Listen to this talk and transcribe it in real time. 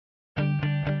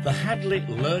The Hadley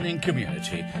Learning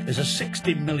Community is a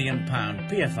 £60 million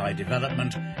PFI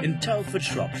development in Telford,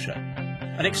 Shropshire.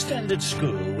 An extended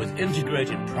school with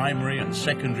integrated primary and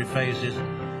secondary phases.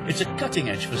 It's a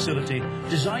cutting-edge facility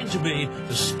designed to be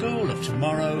the school of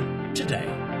tomorrow,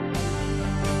 today.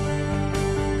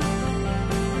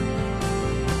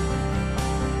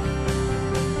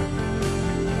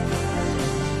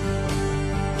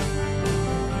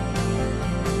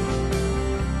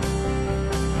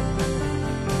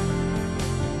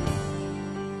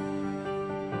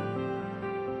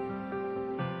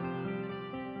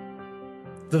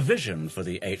 The vision for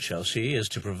the HLC is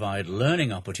to provide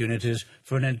learning opportunities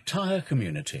for an entire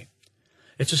community.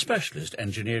 It's a specialist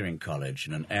engineering college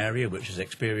in an area which has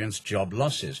experienced job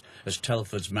losses as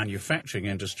Telford's manufacturing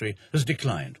industry has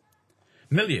declined.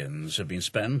 Millions have been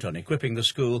spent on equipping the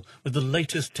school with the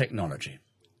latest technology.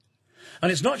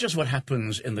 And it's not just what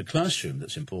happens in the classroom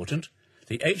that's important.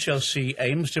 The HLC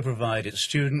aims to provide its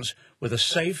students with a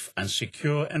safe and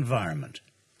secure environment.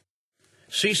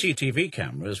 CCTV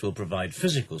cameras will provide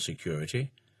physical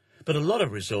security, but a lot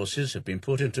of resources have been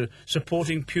put into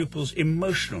supporting pupils'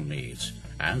 emotional needs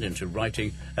and into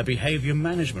writing a behaviour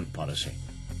management policy.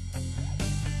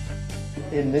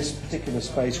 In this particular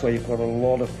space where you've got a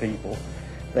lot of people,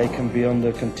 they can be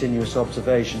under continuous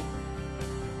observation.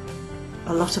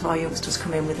 A lot of our youngsters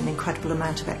come in with an incredible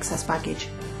amount of excess baggage,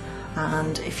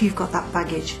 and if you've got that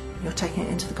baggage, you're taking it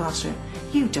into the classroom,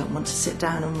 you don't want to sit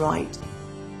down and write.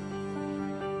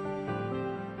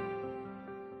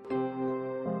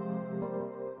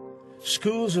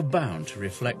 Schools are bound to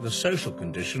reflect the social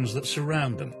conditions that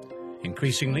surround them.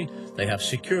 Increasingly, they have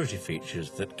security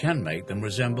features that can make them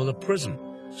resemble a prison.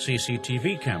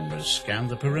 CCTV cameras scan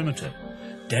the perimeter.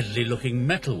 Deadly-looking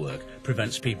metalwork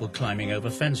prevents people climbing over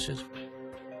fences.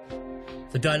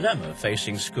 The dilemma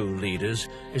facing school leaders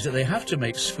is that they have to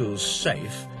make schools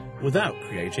safe without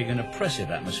creating an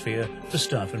oppressive atmosphere for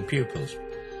staff and pupils.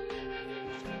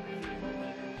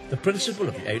 The principal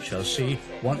of the HLC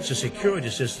wants a security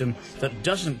system that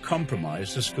doesn't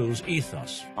compromise the school's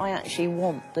ethos. I actually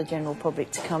want the general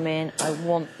public to come in. I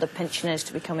want the pensioners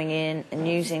to be coming in and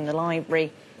using the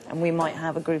library, and we might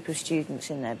have a group of students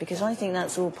in there, because I think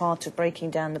that's all part of breaking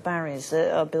down the barriers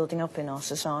that are building up in our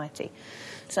society.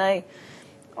 So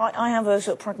I have a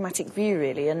sort of pragmatic view,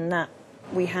 really, and that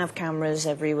we have cameras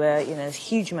everywhere. You know, there's a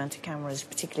huge amount of cameras,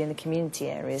 particularly in the community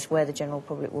areas where the general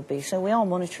public will be. So we are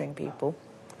monitoring people.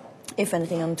 If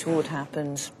anything untoward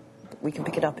happens, we can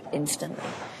pick it up instantly.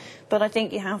 But I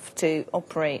think you have to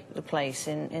operate the place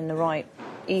in the right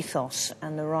ethos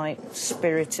and the right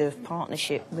spirit of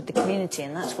partnership with the community,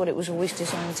 and that's what it was always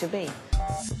designed to be.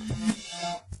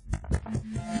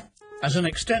 As an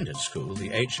extended school, the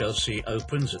HLC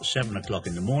opens at 7 o'clock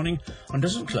in the morning and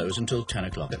doesn't close until 10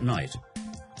 o'clock at night.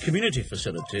 Community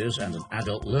facilities and an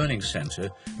adult learning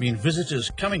centre mean visitors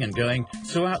coming and going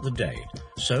throughout the day,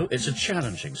 so it's a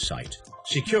challenging site.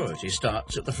 Security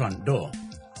starts at the front door.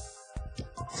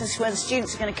 This is where the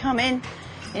students are going to come in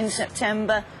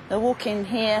September. They'll walk in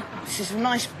here. This is a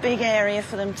nice big area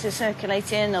for them to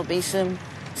circulate in. There'll be some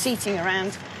seating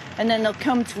around, and then they'll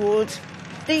come towards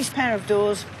these pair of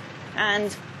doors,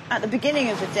 and at the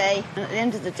beginning of the day and at the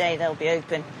end of the day they'll be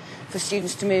open for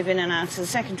students to move in and out of the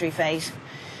secondary phase.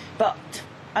 But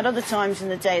at other times in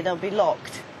the day they'll be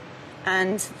locked,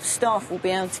 and staff will be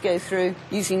able to go through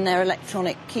using their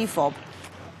electronic key fob.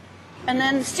 And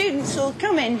then the students will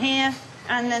come in here,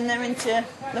 and then they're into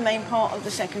the main part of the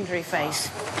secondary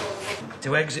phase.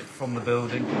 To exit from the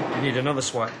building, you need another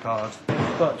swipe card.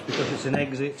 But because it's an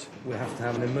exit, we have to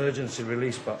have an emergency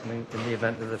release button in the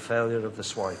event of the failure of the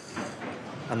swipe.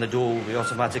 And the door will be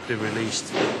automatically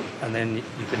released, and then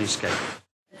you can escape.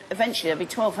 Eventually there'll be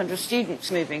 1,200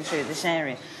 students moving through this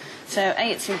area. So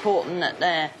A, it's important that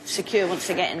they're secure once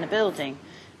they get in the building,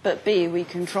 but B, we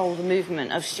control the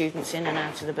movement of students in and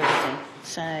out of the building.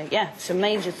 So yeah, it's a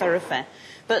major thoroughfare.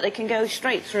 But they can go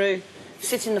straight through,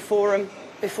 sit in the forum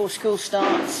before school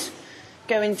starts,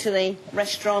 go into the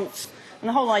restaurants, and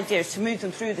the whole idea is to move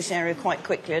them through this area quite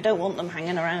quickly. I don't want them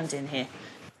hanging around in here.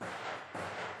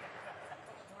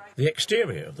 The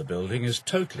exterior of the building is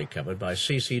totally covered by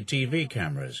CCTV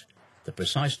cameras. The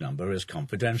precise number is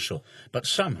confidential, but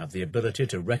some have the ability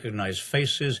to recognise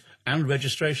faces and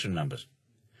registration numbers.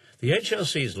 The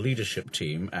HLC's leadership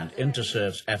team and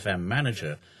Interserve's FM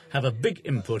manager have a big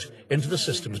input into the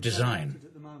system's design.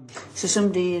 So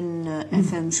somebody in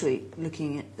FM suite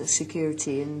looking at the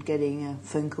security and getting a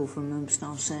phone call from them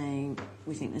staff saying,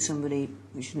 we think there's somebody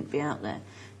who shouldn't be out there,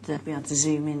 they'll be able to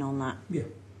zoom in on that. Yeah.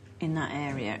 In that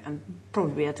area, and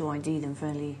probably be able to ID them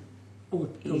fairly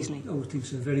easily. I would think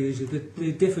so, very easily.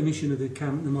 The definition of the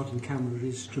modern camera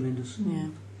is tremendous. Yeah.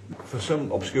 For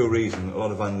some obscure reason, a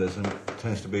lot of vandalism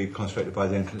tends to be concentrated by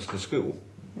the entrance to school.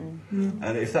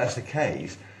 And if that's the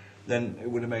case, then it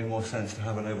would have made more sense to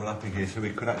have an overlapping here so we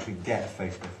could actually get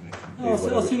face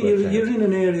definition. I think you're in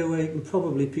an area where you can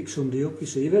probably pick somebody up, you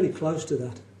see. You're very close to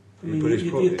that. I mean,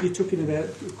 you're talking about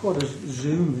quite a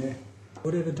zoom there.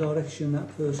 Whatever direction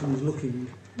that person is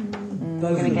looking,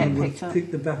 both of them will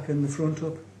pick the back and the front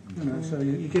up. You know, so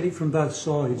you get it from both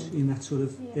sides in that sort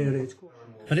of area.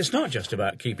 And it's not just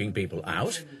about keeping people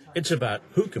out, it's about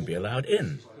who can be allowed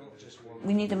in.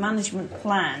 We need a management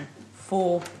plan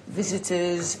for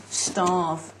visitors,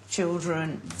 staff,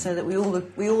 children, so that we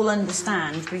all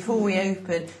understand before we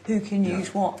open who can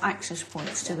use what access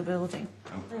points to the building.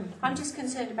 I'm just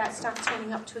concerned about staff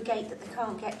turning up to a gate that they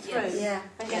can't get through.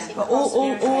 But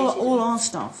all our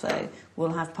staff, though,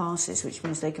 will have passes, which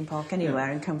means they can park anywhere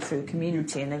and come through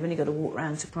community, and they've only got to walk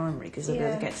round to primary because they'll be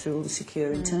able to get through all the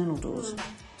secure internal doors.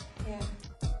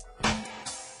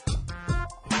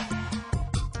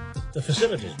 The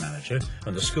facilities manager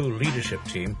and the school leadership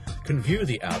team can view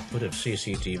the output of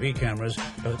CCTV cameras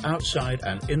both outside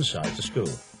and inside the school.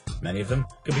 Many of them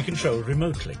can be controlled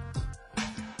remotely.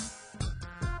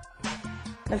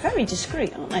 They're very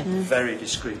discreet, aren't they? Very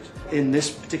discreet. In this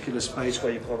particular space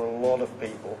where you've got a lot of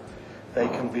people, they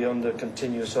can be under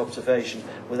continuous observation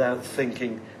without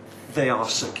thinking they are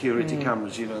security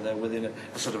cameras, you know, they're within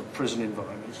a sort of prison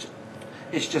environment.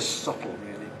 It's just subtle,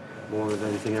 really, more than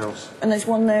anything else. And there's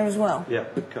one there as well? Yeah,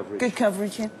 good coverage. Good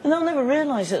coverage, yeah. And they'll never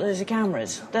realise that those are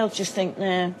cameras. They'll just think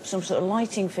they're some sort of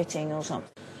lighting fitting or something.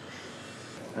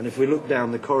 And if we look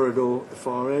down the corridor at the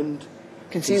far end,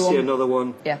 Can you see see another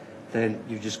one. Yeah. Then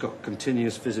you've just got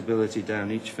continuous visibility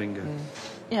down each finger.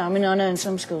 Yeah, I mean, I know in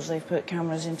some schools they've put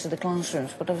cameras into the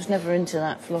classrooms, but I was never into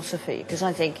that philosophy, because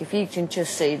I think if you can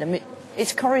just see them,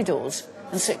 it's corridors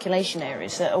and circulation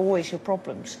areas that are always your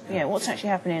problems. You know, what's actually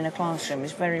happening in a classroom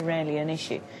is very rarely an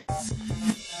issue.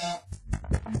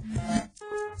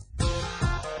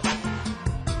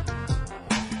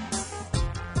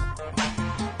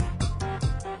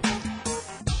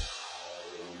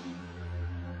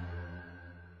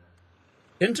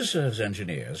 Interserve's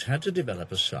engineers had to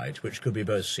develop a site which could be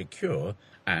both secure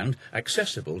and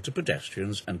accessible to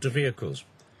pedestrians and to vehicles.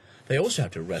 They also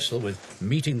had to wrestle with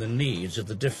meeting the needs of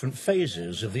the different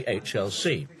phases of the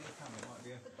HLC.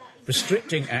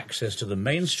 Restricting access to the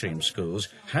mainstream schools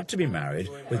had to be married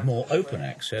with more open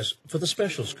access for the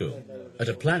special school. At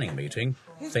a planning meeting,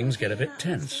 things get a bit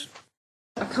tense.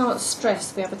 I can't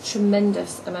stress we have a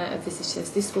tremendous amount of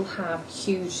visitors. This will have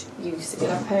huge use. You'll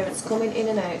have parents coming in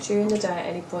and out during the day at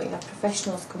any point. You'll have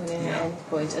professionals coming in at any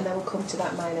point, and they will come to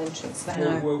that main entrance.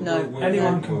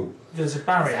 Anyone can. There's a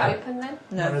barrier. Is it open then?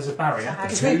 No, there's a barrier.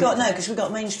 Because we've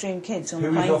got mainstream kids on the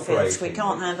playing fields. We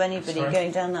can't have anybody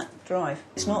going down that drive.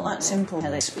 It's not that simple.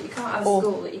 But you can't have a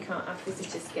school that you can't have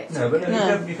visitors get to. No, but you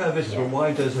can't have visitors. But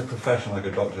why does a professional like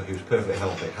a doctor who's perfectly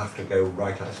healthy have to go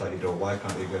right outside the door? Why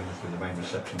can't they go through the main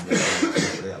reception?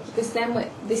 Because then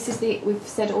we've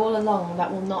said all along that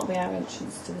will not be our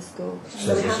entrance to the school.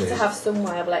 So we have to have some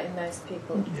way of letting those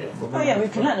people in. Oh yeah, we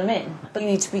can let them in, but you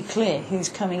need to be clear who's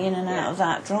coming in and out of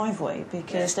that driveway,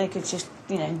 because they could just,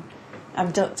 you know,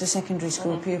 abduct a secondary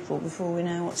school pupil before we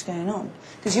know what's going on.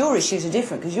 Because your issues are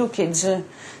different, because your kids are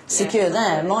secure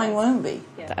there, mine won't be.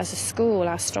 As a school,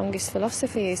 our strongest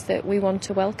philosophy is that we want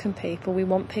to welcome people, we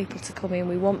want people to come in,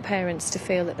 we want parents to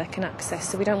feel that they can access,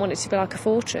 so we don't want it to be like a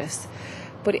fortress,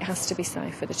 but it has to be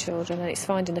safe for the children, and it's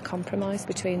finding the compromise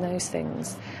between those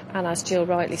things. And as Jill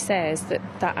rightly says, that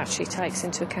actually takes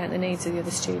into account the needs of the other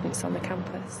students on the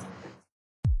campus.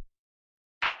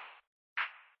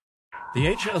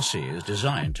 The HLC is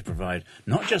designed to provide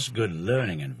not just good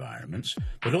learning environments,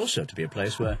 but also to be a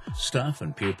place where staff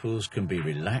and pupils can be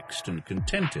relaxed and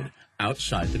contented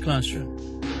outside the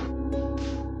classroom.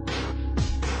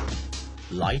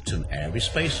 Light and airy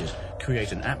spaces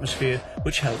create an atmosphere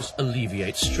which helps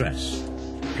alleviate stress.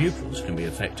 Pupils can be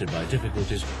affected by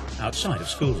difficulties outside of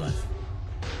school life.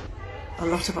 A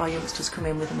lot of our youngsters come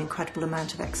in with an incredible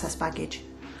amount of excess baggage,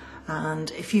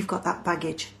 and if you've got that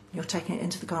baggage, you're taking it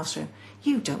into the classroom,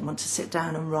 you don't want to sit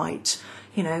down and write,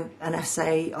 you know, an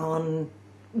essay on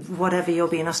whatever you're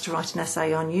being asked to write an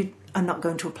essay on. You are not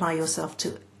going to apply yourself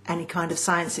to any kind of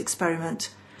science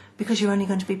experiment because you're only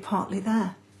going to be partly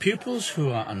there. Pupils who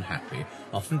are unhappy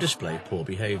often display poor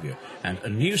behaviour, and a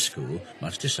new school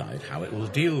must decide how it will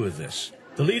deal with this.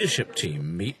 The leadership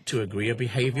team meet to agree a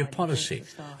behaviour policy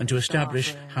and to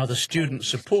establish how the student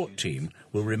support team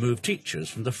will remove teachers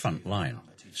from the front line.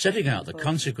 Setting out the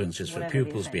consequences for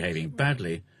pupils behaving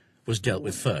badly was dealt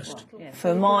with first.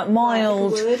 For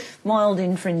mild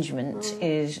infringement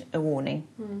is a warning.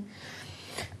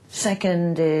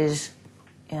 Second is,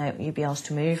 you'd be asked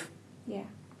to move. Yeah,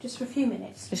 just for a few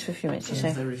minutes. Just for a few minutes, you say.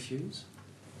 If they refuse?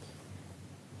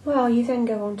 Well, you then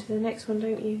go on to the next one,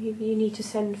 don't you? You need to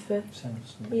send for...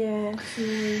 Yeah.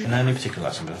 In any particular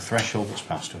lesson, with a threshold that's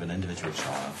passed with an individual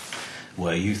child,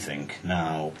 where you think,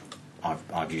 now,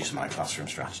 I've used my classroom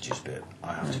strategies bit,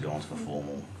 I have to go on to the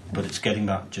formal. But it's getting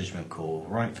that judgment call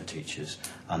right for teachers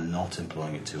and not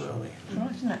employing it too early.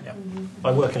 Right, isn't it? Yeah.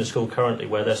 I work in a school currently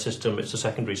where their system, it's a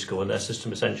secondary school, and their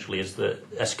system essentially is that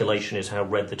escalation is how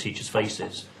red the teacher's face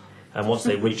is. And once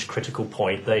they reach critical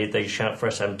point, they shout for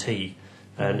SMT,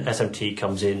 and SMT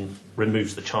comes in,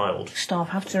 removes the child. Staff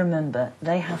have to remember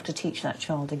they have to teach that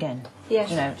child again. Yes.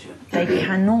 They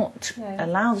cannot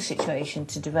allow the situation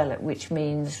to develop, which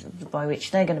means by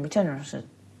which they're going to be turning around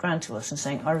to us and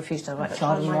saying, I refuse to have that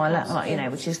child in my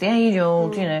lap, which is the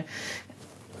age-old,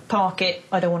 park it,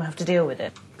 I don't want to have to deal with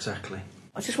it. Exactly.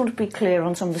 I just want to be clear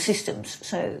on some of the systems.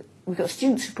 So we've got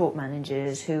student support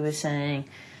managers who were saying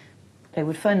they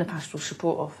would phone the pastoral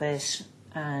support office,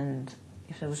 and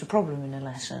if there was a problem in a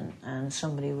lesson, and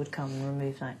somebody would come and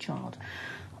remove that child.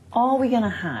 Are we going to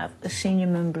have a senior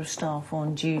member of staff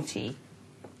on duty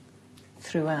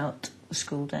throughout the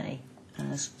school day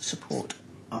as support?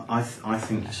 I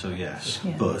think so, yes,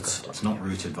 but it's not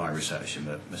routed by reception,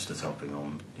 but Mr. Topping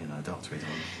on, Dr.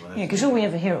 Yeah, because all we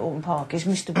ever hear at Alton Park is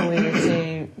Mr. Boyer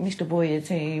to, Mr. Boyer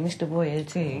to, Mr. Boyer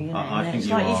to, I think you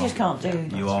just can't do.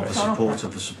 You are the support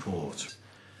of the support.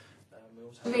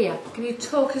 Leah, can you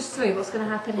talk us through what's going to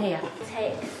happen here?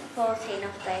 Take 14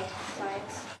 off the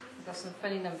slides. Got some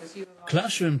funny numbers.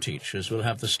 Classroom teachers will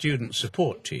have the student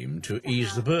support team to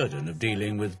ease the burden of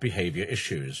dealing with behaviour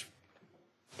issues.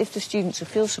 If the students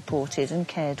feel supported and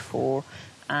cared for,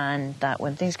 and that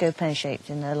when things go pear-shaped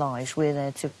in their lives, we're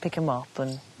there to pick them up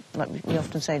and, like we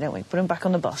often say, don't we, put them back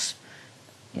on the bus,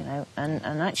 and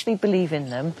actually believe in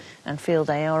them and feel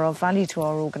they are of value to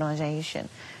our organisation,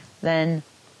 then,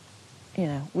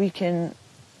 we can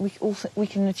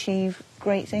achieve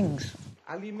great things.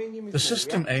 The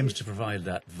system aims to provide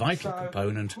that vital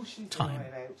component, time.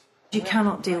 You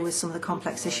cannot deal with some of the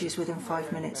complex issues within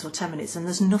 5 minutes or 10 minutes, and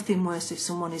there's nothing worse if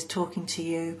someone is talking to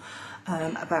you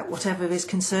about whatever is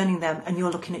concerning them, and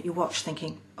you're looking at your watch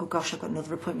thinking, oh gosh, I've got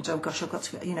another appointment, oh gosh, I've got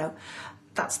to,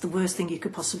 that's the worst thing you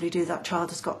could possibly do. That child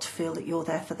has got to feel that you're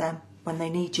there for them when they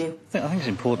need you. I think it's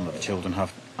important that the children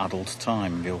have adult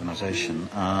time in the organisation,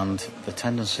 and the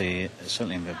tendency,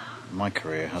 certainly in my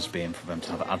career, has been for them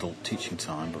to have adult teaching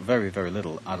time, but very, very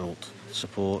little adult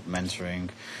support, mentoring,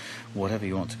 whatever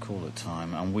you want to call it,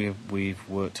 time. And we've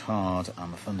worked hard,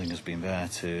 and the funding has been there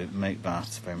to make that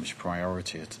very much a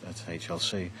priority at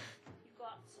HLC.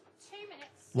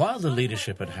 While the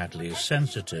leadership at Hadley is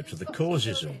sensitive to the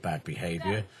causes of bad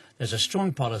behaviour, there's a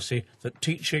strong policy that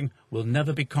teaching will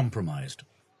never be compromised.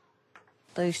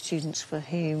 Those students for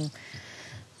whom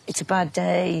it's a bad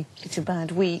day, it's a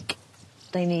bad week,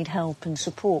 they need help and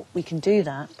support, we can do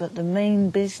that, but the main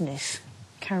business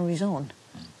carries on.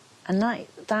 And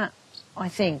that I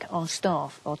think our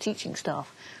staff, our teaching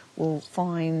staff, will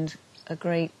find a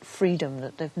great freedom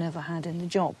that they've never had in the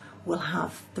job. We'll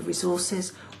have the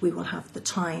resources, we will have the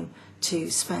time to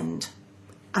spend,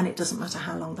 and it doesn't matter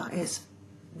how long that is.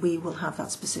 We will have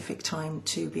that specific time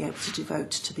to be able to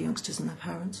devote to the youngsters and their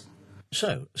parents.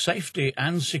 So, safety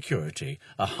and security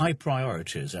are high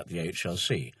priorities at the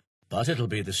HLC, but it'll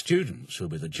be the students who'll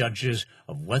be the judges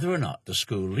of whether or not the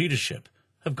school leadership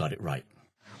have got it right.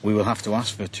 We will have to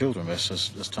ask the children this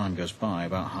as time goes by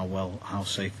about how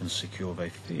safe and secure they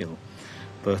feel,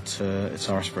 but it's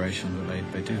our aspiration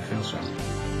that they do feel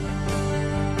so.